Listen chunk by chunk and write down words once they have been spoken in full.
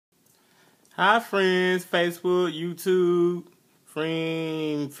Hi, friends, Facebook, YouTube,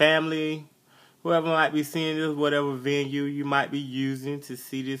 friend, family, whoever might be seeing this, whatever venue you might be using to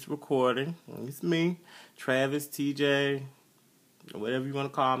see this recording. It's me, Travis, TJ, whatever you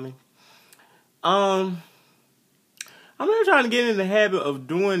want to call me. I'm really trying to get in the habit of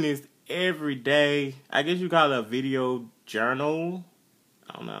doing this every day. I guess you call it a video journal.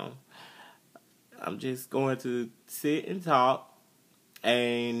 I don't know. I'm just going to sit and talk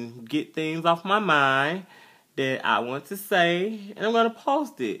and get things off my mind that I want to say, and I'm going to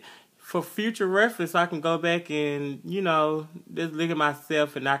post it for future reference. So I can go back and, just look at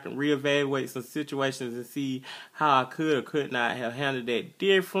myself, and I can reevaluate some situations and see how I could or could not have handled that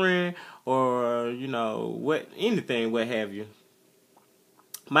different, or, what have you.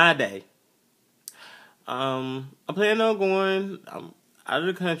 My day. I plan on going out of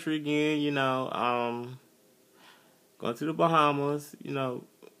the country again, going to the Bahamas,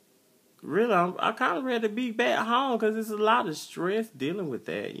 Really, I kind of ready to be back home because it's a lot of stress dealing with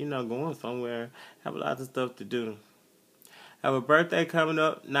that, going somewhere, have a lot of stuff to do. I have a birthday coming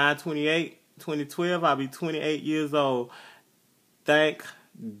up, 9/28, 2012. I'll be 28 years old. Thank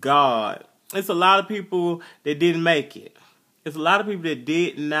God. It's a lot of people that didn't make it. It's a lot of people that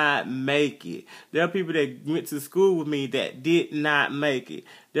did not make it. There are people that went to school with me that did not make it.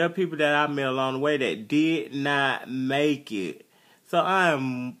 There are people that I met along the way that did not make it. So I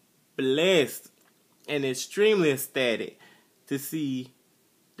am blessed and extremely ecstatic to see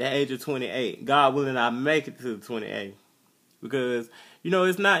the age of 28. God willing, I make it to the 28. Because,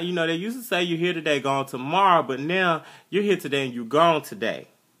 it's not, they used to say you're here today, gone tomorrow, but now you're here today and you're gone today.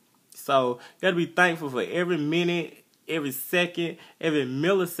 So you got to be thankful for every minute, every second, every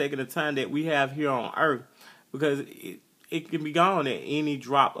millisecond of time that we have here on earth, because it can be gone at any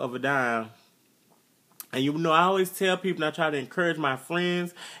drop of a dime. And I always tell people, and I try to encourage my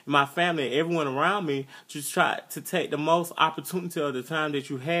friends, my family, and everyone around me to try to take the most opportunity of the time that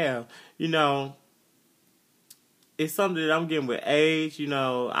you have. It's something that I'm getting with age.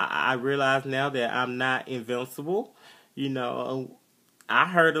 I realize now that I'm not invincible. I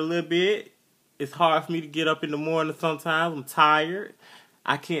hurt a little bit. It's hard for me to get up in the morning sometimes. I'm tired.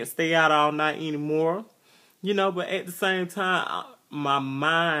 I can't stay out all night anymore. But at the same time, my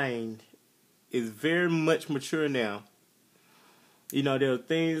mind is very much mature now. There are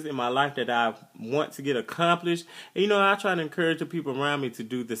things in my life that I want to get accomplished. And, I try to encourage the people around me to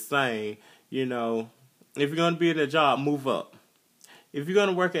do the same. If you're going to be in a job, move up. If you're going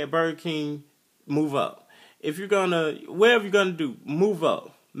to work at Burger King, move up. If you're going to, whatever you're going to do, move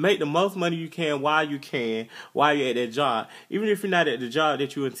up. Make the most money you can while you're at that job. Even if you're not at the job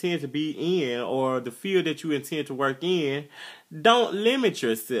that you intend to be in or the field that you intend to work in, don't limit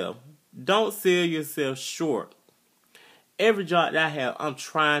yourself. Don't sell yourself short. Every job that I have, I'm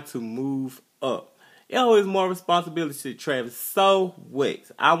trying to move up. It's always more responsibility, Travis. So what?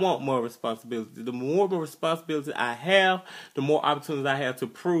 I want more responsibility. The more responsibility I have, the more opportunities I have to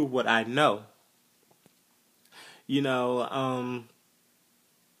prove what I know.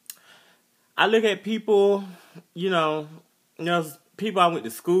 I look at people, people I went to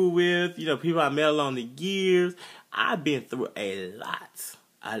school with, people I met along the years. I've been through a lot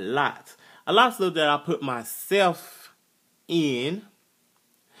of stuff that I put myself in.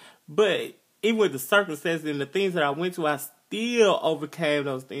 But even with the circumstances and the things that I went through, I still overcame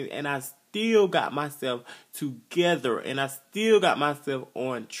those things, and I still got myself together, and I still got myself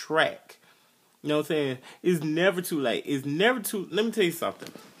on track. You know what I'm saying? It's never too late. Let me tell you something.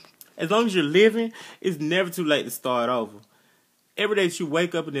 As long as you're living, it's never too late to start over. Every day that you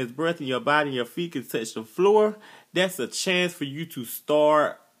wake up and there's breath in your body and your feet can touch the floor, that's a chance for you to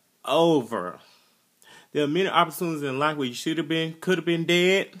start over. There are many opportunities in life where you could have been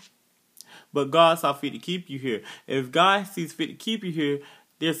dead, but God saw fit to keep you here. If God sees fit to keep you here,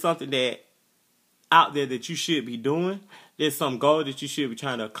 there's something out there that you should be doing. There's some goal that you should be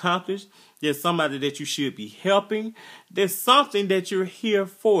trying to accomplish. There's somebody that you should be helping. There's something that you're here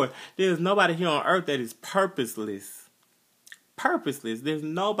for. There's nobody here on earth that is purposeless. There's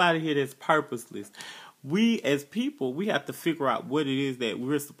nobody here that's purposeless. We as people, we have to figure out what it is that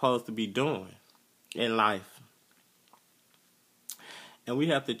we're supposed to be doing in life. And we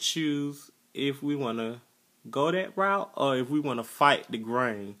have to choose if we want to go that route or if we want to fight the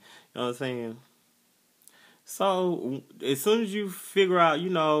grain. You know what I'm saying? So, as soon as you figure out,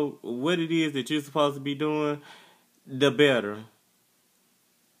 what it is that you're supposed to be doing, the better.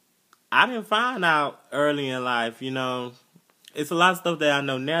 I didn't find out early in life, It's a lot of stuff that I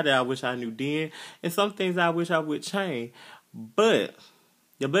know now that I wish I knew then, and some things I wish I would change. But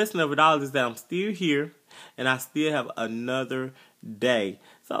the blessing of it all is that I'm still here, and I still have another day.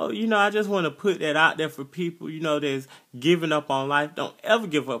 So, I just want to put that out there for people, that's giving up on life. Don't ever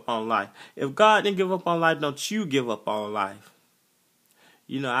give up on life. If God didn't give up on life, don't you give up on life.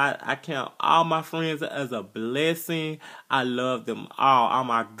 I count all my friends as a blessing. I love them all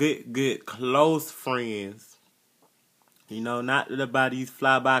my good, close friends. Not about these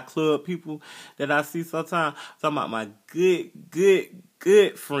fly-by club people that I see sometimes. I'm talking about my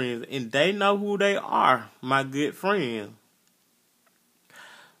good friends. And they know who they are, my good friends.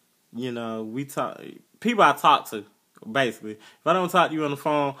 We talk, people I talk to, basically. If I don't talk to you on the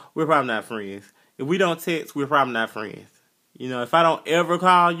phone, we're probably not friends. If we don't text, we're probably not friends. If I don't ever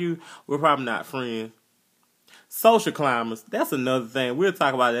call you, we're probably not friends. Social climbers, that's another thing. We'll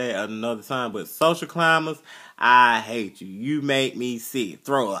talk about that another time. But social climbers, I hate you. You make me sick.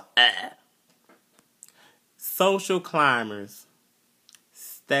 Throw a Social climbers,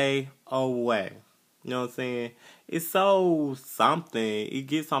 stay away. You know what I'm saying? It's so something. It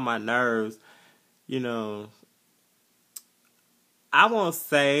gets on my nerves. I won't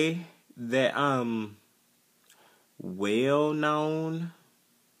say that I'm well known.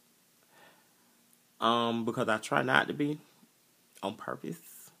 Because I try not to be on purpose.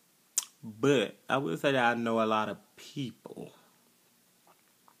 But I would say that I know a lot of people.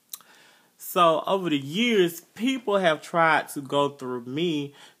 So over the years, people have tried to go through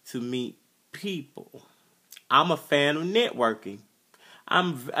me to meet people. I'm a fan of networking.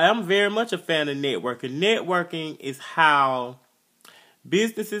 I'm very much a fan of networking. Networking is how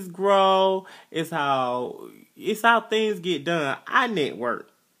businesses grow. It's how things get done. I network.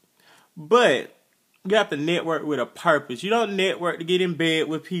 But you have to network with a purpose. You don't network to get in bed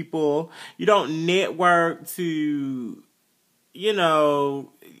with people. You don't network to, certain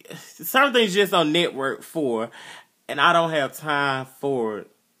things you just don't network for. And I don't have time for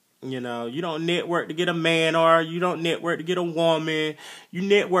it. You don't network to get a man, or you don't network to get a woman. You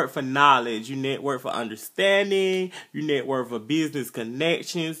network for knowledge. You network for understanding. You network for business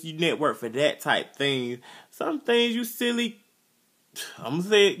connections. You network for that type thing. Some things you silly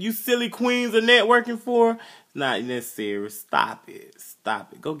queens are networking for, it's not necessary. Stop it.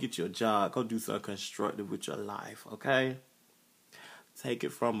 Go get your job. Go do something constructive with your life, okay? Take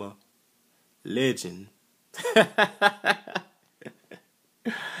it from a legend.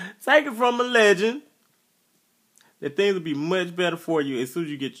 Take it from a legend. That things will be much better for you as soon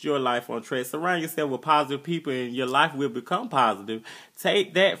as you get your life on track. Surround yourself with positive people and your life will become positive.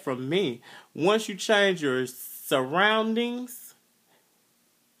 Take that from me. Once you change your surroundings,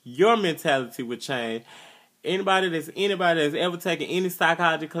 your mentality will change. Anybody that's ever taken any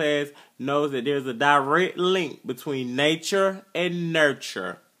psychology class knows that there's a direct link between nature and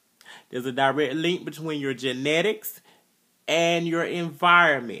nurture. There's a direct link between your genetics and your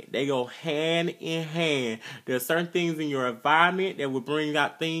environment. They go hand in hand. There are certain things in your environment that will bring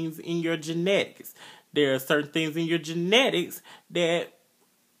out things in your genetics. There are certain things in your genetics that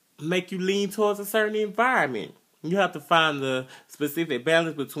make you lean towards a certain environment. You have to find the specific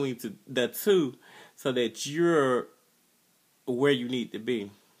balance between the two so that you're where you need to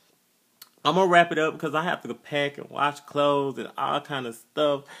be. I'm going to wrap it up because I have to pack and wash clothes and all kind of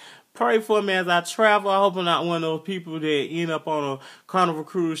stuff. Pray for me as I travel. I hope I'm not one of those people that end up on a Carnival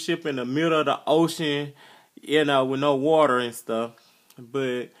cruise ship in the middle of the ocean, with no water and stuff.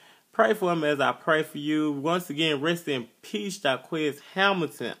 But pray for me as I pray for you. Once again, rest in peace, Jaquez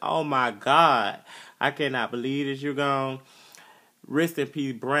Hamilton. Oh my God. I cannot believe that you're gone. Rest in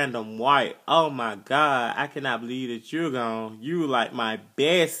peace, Brandon White. Oh my God. I cannot believe that you're gone. You like my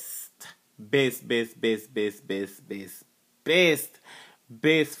best friend.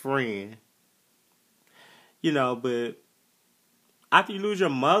 But after you lose your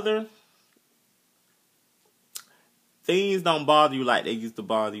mother, things don't bother you like they used to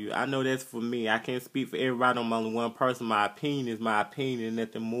bother you. I know that's for me. I can't speak for everybody. I'm only one person. My opinion is my opinion and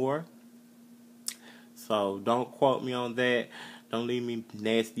nothing more. So don't quote me on that. Don't leave me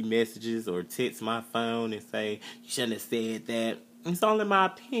nasty messages or text my phone and say, you shouldn't have said that. It's only my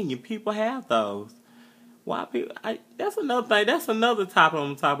opinion. People have those. Why people? That's another thing. That's another topic I'm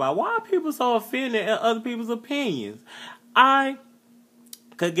going to talk about. Why are people so offended at other people's opinions? I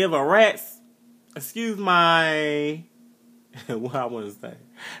could give a rat's, excuse my, what I want to say,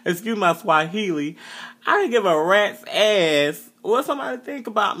 excuse my Swahili. I could give a rat's ass what somebody think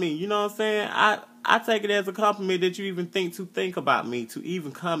about me. You know what I'm saying? I take it as a compliment that you even think about me, to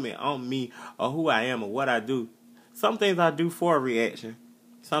even comment on me or who I am or what I do. Some things I do for a reaction.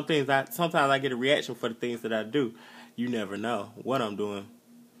 Sometimes I get a reaction for the things that I do. You never know what I'm doing.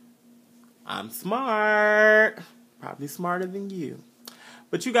 I'm smart. Probably smarter than you.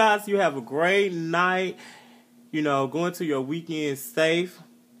 But you guys, you have a great night. go into your weekend safe.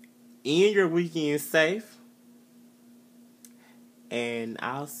 End your weekend safe. And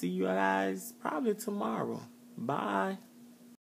I'll see you guys probably tomorrow. Bye.